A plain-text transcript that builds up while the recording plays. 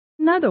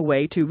another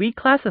way to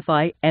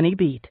reclassify any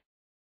beat.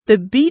 The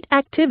Beat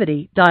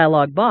Activity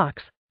dialog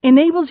box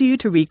enables you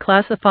to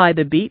reclassify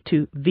the beat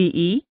to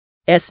VE,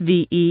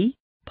 SVE,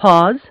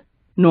 Pause,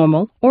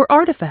 Normal, or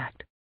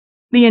Artifact.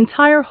 The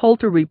entire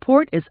Holter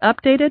report is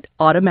updated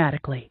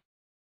automatically.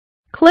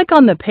 Click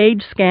on the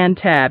Page Scan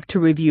tab to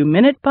review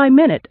minute by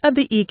minute of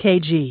the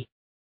EKG.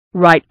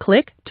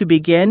 Right-click to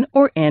begin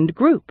or end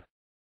group.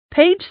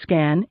 Page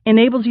Scan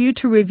enables you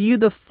to review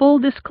the full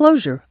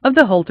disclosure of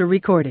the Holter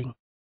recording.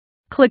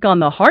 Click on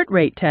the Heart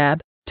Rate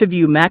tab to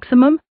view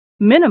maximum,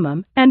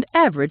 minimum, and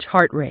average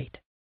heart rate.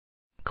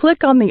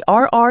 Click on the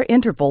RR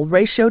Interval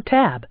Ratio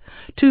tab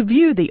to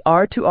view the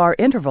R-to-R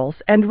intervals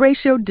and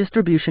ratio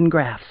distribution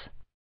graphs.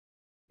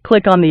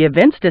 Click on the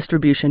Events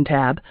Distribution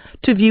tab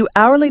to view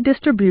hourly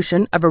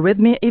distribution of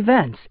arrhythmia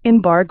events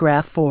in bar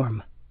graph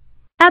form.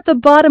 At the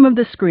bottom of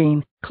the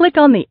screen, click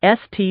on the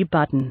ST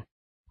button.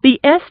 The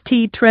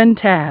ST Trend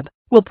tab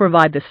will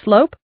provide the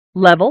slope,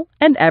 level,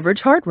 and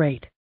average heart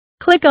rate.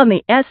 Click on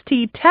the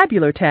ST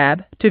Tabular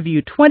tab to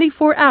view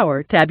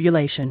 24-hour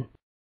tabulation.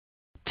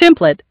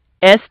 Template,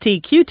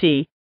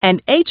 STQT,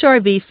 and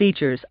HRV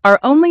features are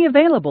only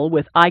available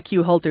with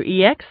IQ Holter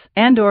EX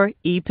and/or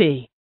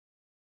EP.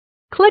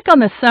 Click on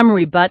the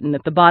Summary button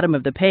at the bottom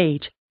of the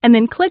page, and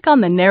then click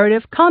on the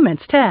Narrative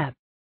Comments tab.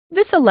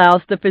 This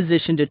allows the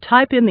physician to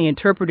type in the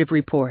interpretive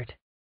report.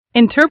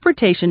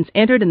 Interpretations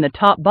entered in the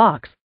top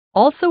box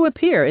also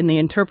appear in the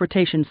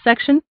Interpretation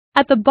section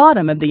at the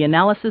bottom of the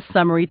Analysis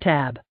Summary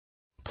tab.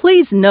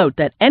 Please note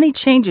that any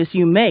changes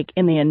you make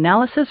in the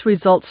Analysis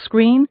Results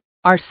screen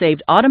are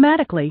saved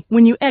automatically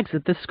when you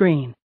exit the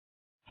screen.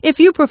 If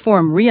you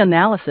perform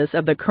reanalysis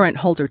of the current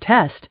Holter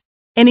test,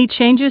 any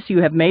changes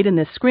you have made in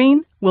this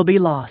screen will be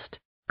lost.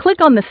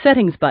 Click on the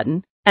Settings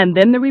button and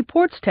then the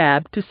Reports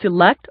tab to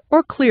select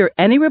or clear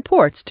any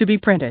reports to be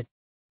printed.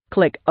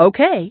 Click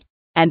OK,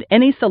 and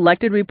any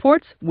selected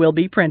reports will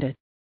be printed.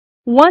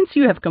 Once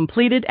you have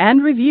completed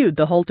and reviewed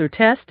the Holter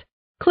test,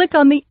 click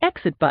on the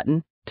Exit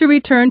button to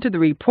return to the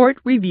Report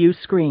Review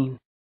screen.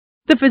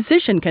 The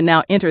physician can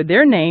now enter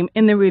their name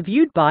in the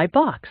Reviewed By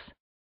box.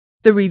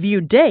 The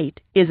review date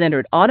is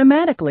entered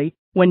automatically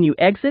when you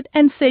exit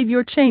and save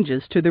your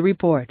changes to the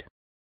report.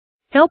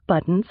 Help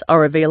buttons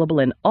are available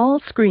in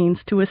all screens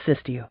to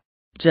assist you.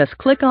 Just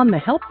click on the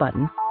Help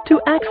button to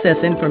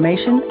access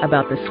information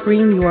about the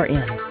screen you are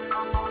in.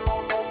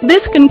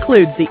 This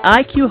concludes the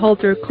IQ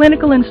Holter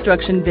clinical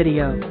instruction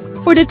video.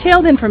 For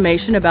detailed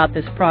information about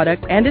this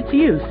product and its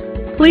use,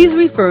 please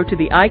refer to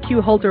the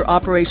IQ Holter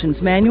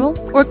Operations Manual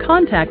or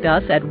contact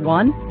us at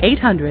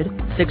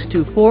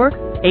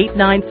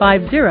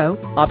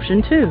 1-800-624-8950,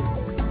 Option 2.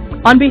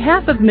 On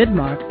behalf of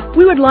Midmark,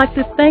 we would like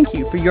to thank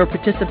you for your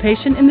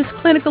participation in this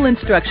clinical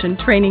instruction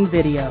training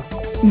video.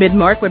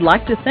 Midmark would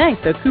like to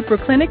thank the Cooper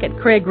Clinic at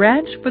Craig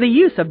Ranch for the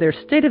use of their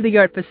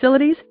state-of-the-art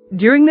facilities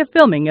during the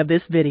filming of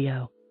this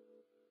video.